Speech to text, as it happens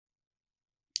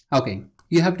Okay,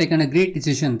 you have taken a great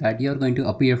decision that you are going to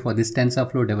appear for this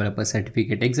TensorFlow Developer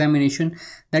Certificate examination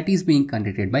that is being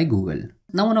conducted by Google.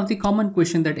 Now, one of the common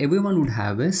questions that everyone would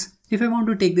have is, if I want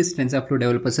to take this TensorFlow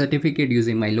Developer Certificate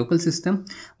using my local system,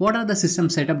 what are the system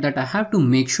setup that I have to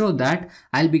make sure that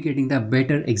I'll be getting the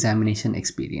better examination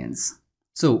experience?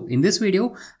 So in this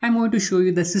video, I'm going to show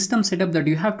you the system setup that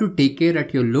you have to take care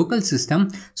at your local system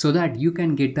so that you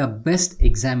can get the best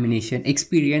examination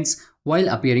experience while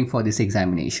appearing for this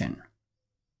examination.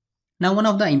 Now, one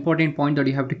of the important points that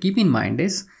you have to keep in mind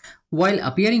is, while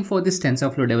appearing for this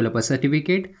TensorFlow Developer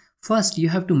Certificate, first you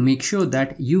have to make sure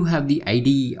that you have the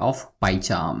IDE of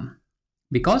Pycharm,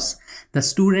 because the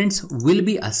students will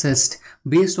be assessed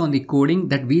based on the coding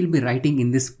that we'll be writing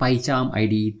in this Pycharm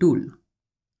IDE tool.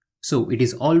 So it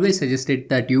is always suggested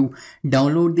that you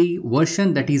download the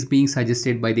version that is being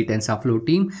suggested by the TensorFlow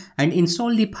team and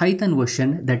install the Python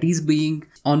version that is being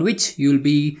on which you'll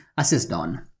be assessed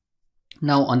on.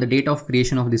 Now, on the date of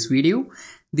creation of this video,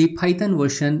 the Python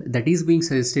version that is being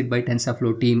suggested by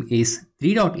TensorFlow team is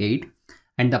 3.8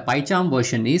 and the Pycharm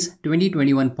version is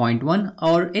 2021.1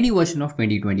 or any version of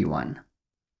 2021.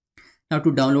 Now,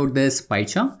 to download this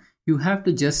Pycharm, you have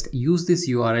to just use this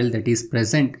URL that is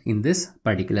present in this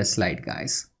particular slide,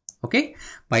 guys. Okay,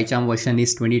 Pycharm version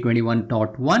is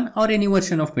 2021.1 or any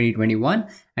version of 2021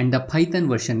 and the Python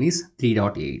version is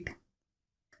 3.8.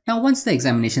 Now, once the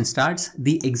examination starts,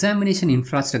 the examination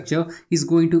infrastructure is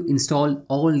going to install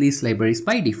all these libraries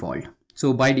by default.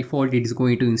 So by default, it is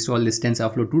going to install this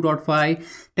TensorFlow 2.5,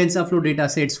 TensorFlow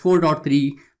datasets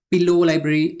 4.3, Pillow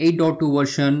library 8.2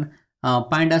 version,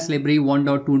 Pandas library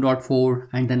 1.2.4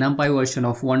 and the NumPy version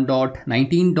of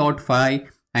 1.19.5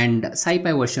 and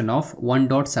SciPy version of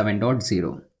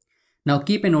 1.7.0. Now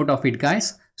keep a note of it,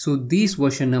 guys. So these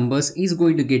version numbers is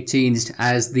going to get changed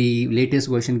as the latest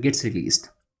version gets released.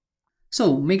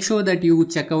 So make sure that you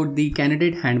check out the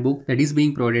candidate handbook that is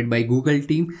being provided by Google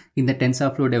team in the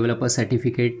TensorFlow Developer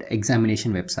Certificate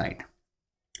examination website.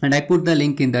 And I put the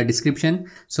link in the description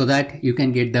so that you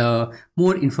can get the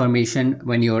more information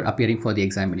when you're appearing for the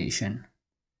examination.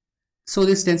 So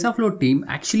this TensorFlow team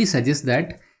actually suggests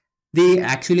that they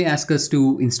actually ask us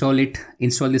to install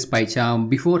this Pycharm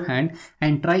beforehand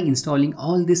and try installing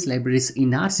all these libraries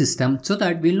in our system so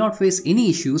that we'll not face any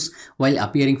issues while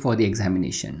appearing for the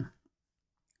examination.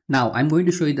 Now I'm going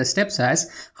to show you the steps as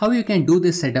how you can do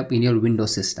this setup in your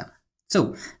Windows system.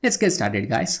 So let's get started,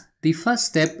 guys. The first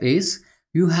step is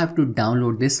you have to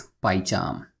download this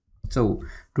Pycharm. So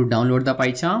to download the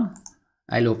Pycharm,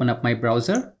 I'll open up my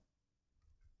browser.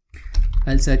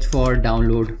 I'll search for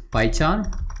download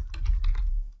Pycharm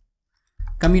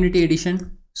Community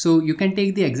Edition. So you can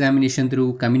take the examination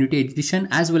through Community Edition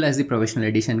as well as the Professional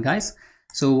Edition, guys.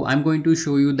 So I'm going to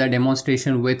show you the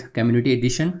demonstration with Community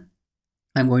Edition.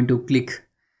 I'm going to click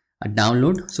a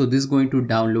download. So this is going to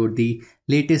download the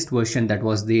latest version that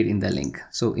was there in the link.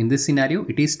 So in this scenario,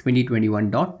 it is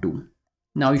 2021.2.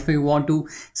 Now, if you want to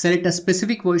select a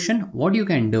specific version, what you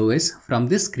can do is from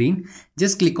this screen,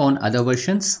 just click on other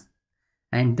versions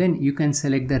and then you can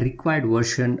select the required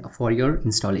version for your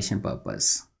installation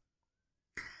purpose.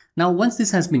 Now, once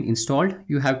this has been installed,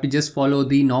 you have to just follow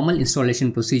the normal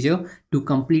installation procedure to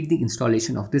complete the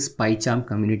installation of this Pycharm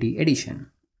Community Edition.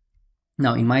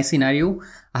 Now in my scenario,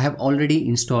 I have already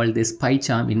installed this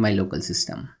Pycharm in my local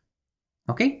system.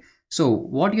 Okay, so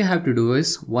what you have to do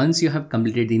is once you have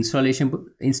completed the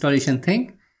installation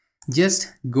thing,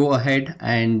 just go ahead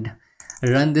and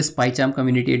run this Pycharm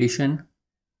Community Edition.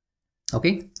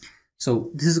 Okay,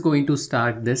 so this is going to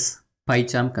start this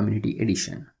Pycharm Community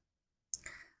Edition.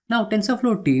 Now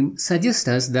TensorFlow team suggests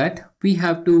us that we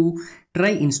have to try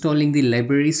installing the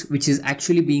libraries which is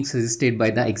actually being suggested by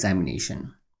the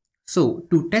examination. So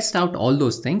to test out all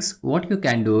those things, what you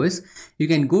can do is you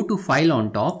can go to File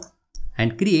on top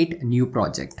and create a new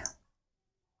project.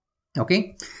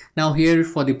 Okay, now here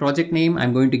for the project name,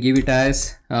 I'm going to give it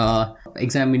as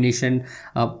examination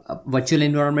virtual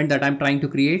environment that I'm trying to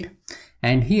create.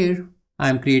 And here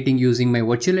I'm creating using my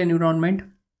virtual environment.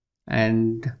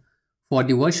 And for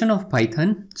the version of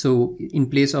Python, so in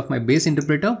place of my base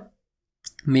interpreter,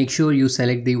 make sure you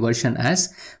select the version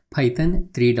as Python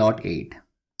 3.8.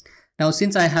 Now,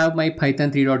 since I have my Python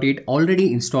 3.8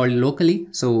 already installed locally,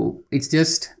 so it's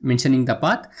just mentioning the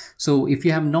path. So if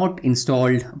you have not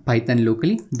installed Python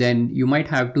locally, then you might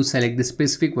have to select the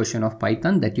specific version of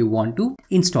Python that you want to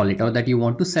install it or that you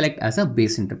want to select as a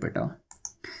base interpreter.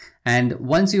 And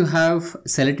once you have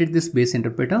selected this base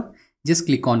interpreter, just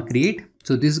click on create.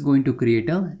 So this is going to create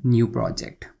a new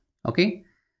project. Okay,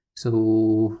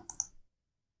 so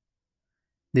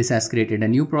This has created a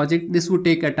new project. This would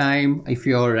take a time if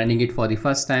you're running it for the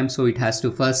first time. So it has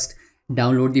to first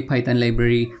download the Python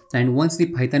library. And once the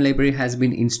Python library has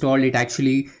been installed, it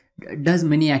actually does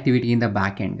many activity in the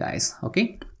backend, guys.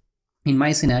 Okay. In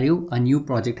my scenario, a new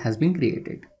project has been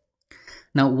created.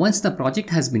 Now, once the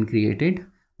project has been created,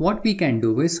 what we can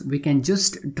do is we can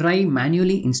just try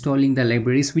manually installing the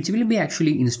libraries, which will be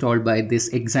actually installed by this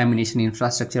examination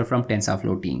infrastructure from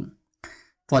TensorFlow team.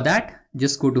 For that,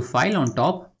 just go to File on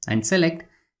top and select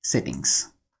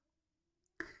Settings.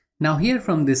 Now here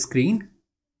from this screen,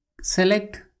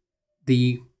 select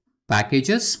the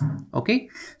packages. Okay,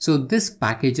 so this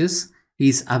packages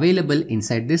is available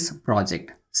inside this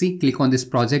project. See, click on this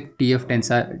project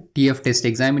TF test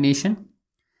examination,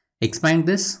 expand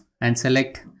this and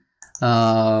select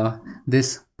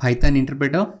this Python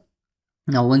interpreter.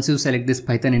 Now once you select this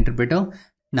Python interpreter,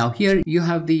 now here you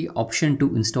have the option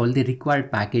to install the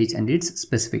required package and its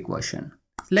specific version.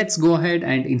 Let's go ahead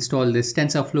and install this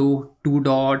TensorFlow 2.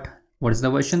 What is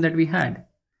the version that we had?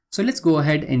 So let's go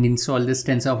ahead and install this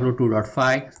TensorFlow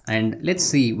 2.5 and let's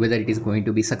see whether it is going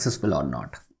to be successful or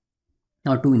not.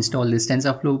 Now to install this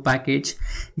TensorFlow package,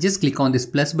 just click on this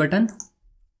plus button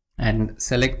and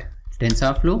select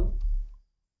TensorFlow.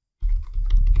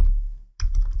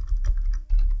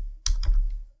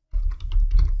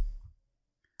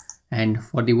 And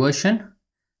for the version,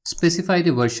 specify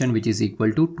the version which is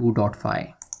equal to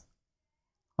 2.5.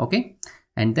 Okay,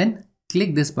 and then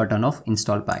click this button of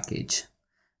install package.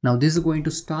 Now this is going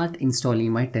to start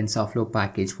installing my TensorFlow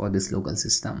package for this local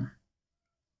system.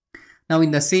 Now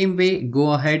in the same way,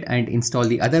 go ahead and install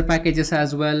the other packages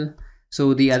as well.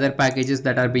 So the other packages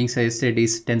that are being suggested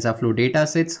is TensorFlow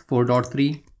datasets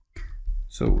 4.3.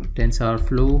 So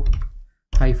TensorFlow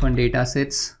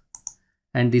 -datasets.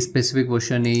 And the specific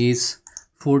version is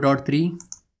 4.3.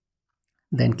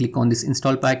 Then click on this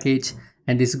install package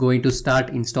and this is going to start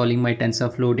installing my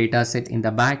TensorFlow dataset in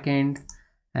the backend.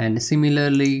 And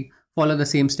similarly, follow the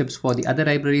same steps for the other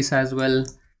libraries as well.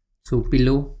 So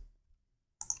Pillow,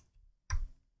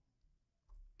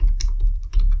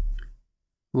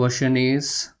 version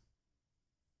is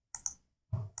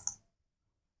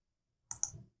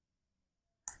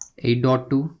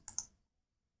 (8.2).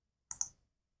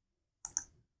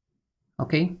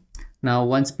 Okay, now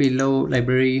once Pillow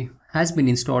library has been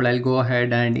installed, I'll go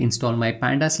ahead and install my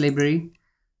Pandas library.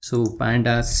 So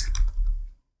Pandas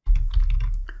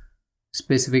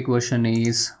specific version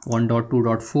is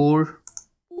 1.2.4.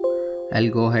 I'll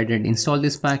go ahead and install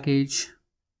this package.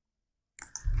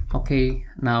 Okay,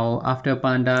 now after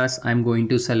Pandas, I'm going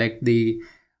to select the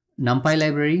NumPy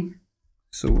library.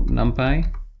 So NumPy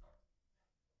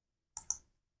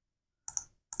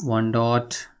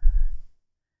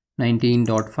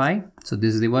 1.19.5. So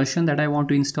this is the version that I want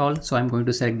to install. So I'm going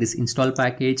to select this install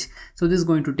package. So this is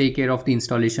going to take care of the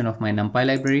installation of my NumPy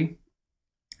library.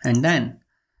 And then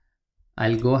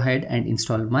I'll go ahead and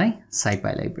install my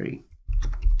SciPy library.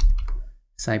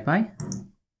 SciPy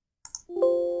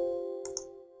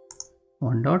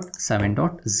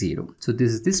 1.7.0. So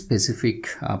this is the specific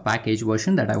package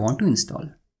version that I want to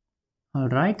install.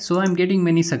 Alright, so I'm getting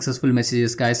many successful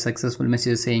messages, guys. Successful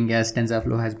messages saying yes,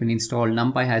 TensorFlow has been installed,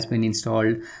 NumPy has been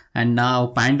installed, and now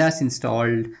Pandas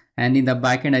installed. And in the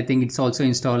backend, I think it's also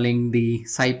installing the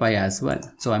SciPy as well.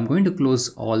 So I'm going to close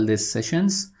all these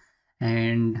sessions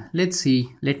and let's see,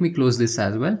 let me close this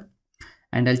as well.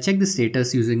 And I'll check the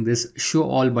status using this show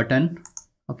all button.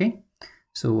 Okay,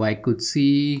 so I could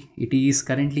see it is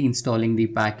currently installing the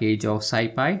package of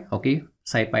SciPy. Okay,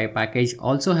 SciPy package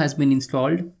also has been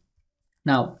installed.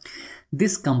 Now,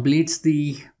 this completes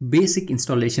the basic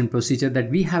installation procedure that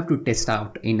we have to test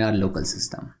out in our local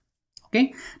system.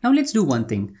 Okay, now let's do one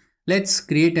thing. Let's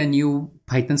create a new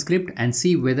Python script and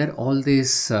see whether all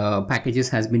these packages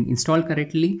has been installed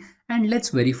correctly, and let's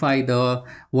verify the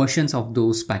versions of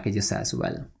those packages as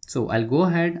well. So I'll go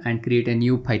ahead and create a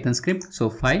new Python script.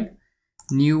 So File,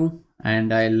 New,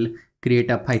 and I'll create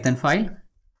a Python file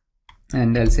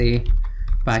and I'll say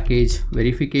package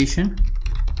verification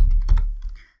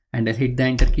and I'll hit the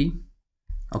enter key.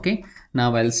 Okay,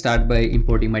 now I'll start by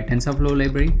importing my TensorFlow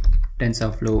library,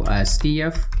 TensorFlow as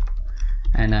TF,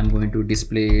 and I'm going to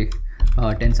display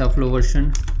TensorFlow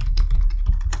version.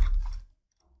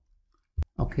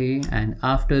 Okay, and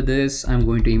after this I'm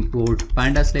going to import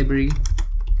Pandas library,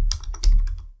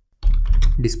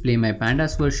 display my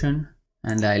Pandas version,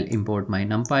 and I'll import my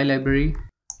NumPy library.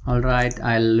 Alright,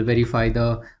 I'll verify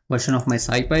the version of my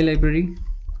SciPy library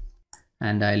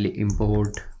and I'll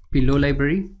import Pillow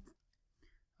library.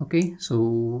 Okay,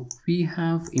 so we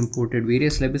have imported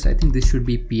various libraries. I think this should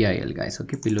be PIL, guys.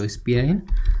 Okay, Pillow is PIL.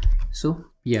 So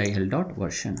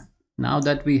PIL.version. Now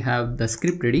that we have the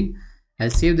script ready,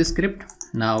 I'll save the script.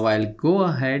 Now I'll go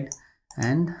ahead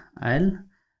and I'll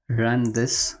run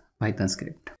this Python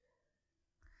script.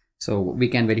 So we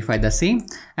can verify the same,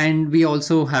 and we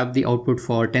also have the output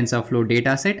for TensorFlow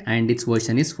dataset and its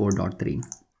version is 4.3.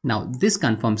 Now this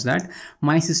confirms that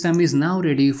my system is now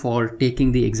ready for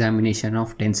taking the examination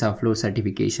of TensorFlow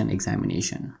certification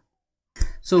examination.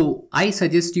 So I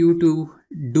suggest you to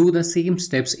do the same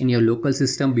steps in your local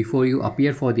system before you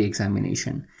appear for the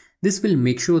examination. This will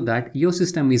make sure that your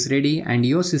system is ready and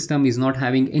your system is not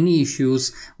having any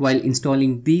issues while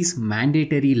installing these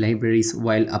mandatory libraries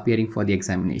while appearing for the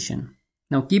examination.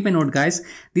 Now keep a note guys,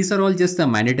 these are all just the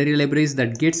mandatory libraries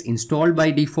that gets installed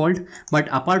by default, but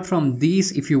apart from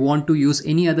these, if you want to use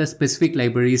any other specific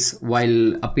libraries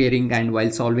while appearing and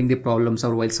while solving the problems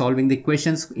or while solving the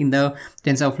questions in the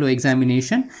TensorFlow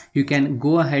examination, you can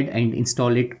go ahead and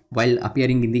install it while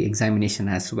appearing in the examination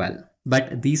as well.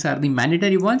 But these are the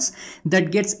mandatory ones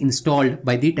that gets installed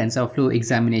by the TensorFlow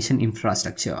examination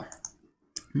infrastructure.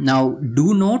 Now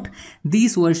do note,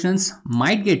 these versions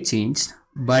might get changed,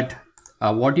 but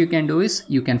what you can do is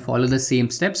you can follow the same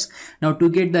steps. Now to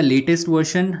get the latest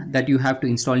version that you have to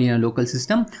install in your local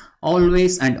system,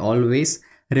 always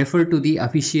refer to the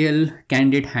official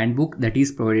candidate handbook that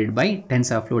is provided by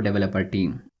TensorFlow developer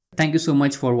team. Thank you so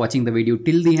much for watching the video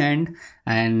till the end,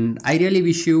 and I really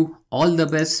wish you all the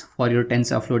best for your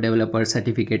TensorFlow developer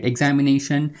certificate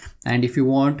examination. And if you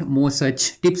want more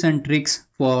such tips and tricks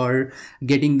for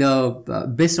getting the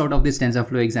best out of this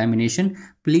TensorFlow examination,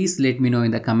 please let me know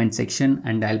in the comment section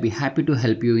and I'll be happy to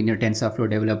help you in your TensorFlow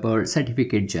developer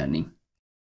certificate journey.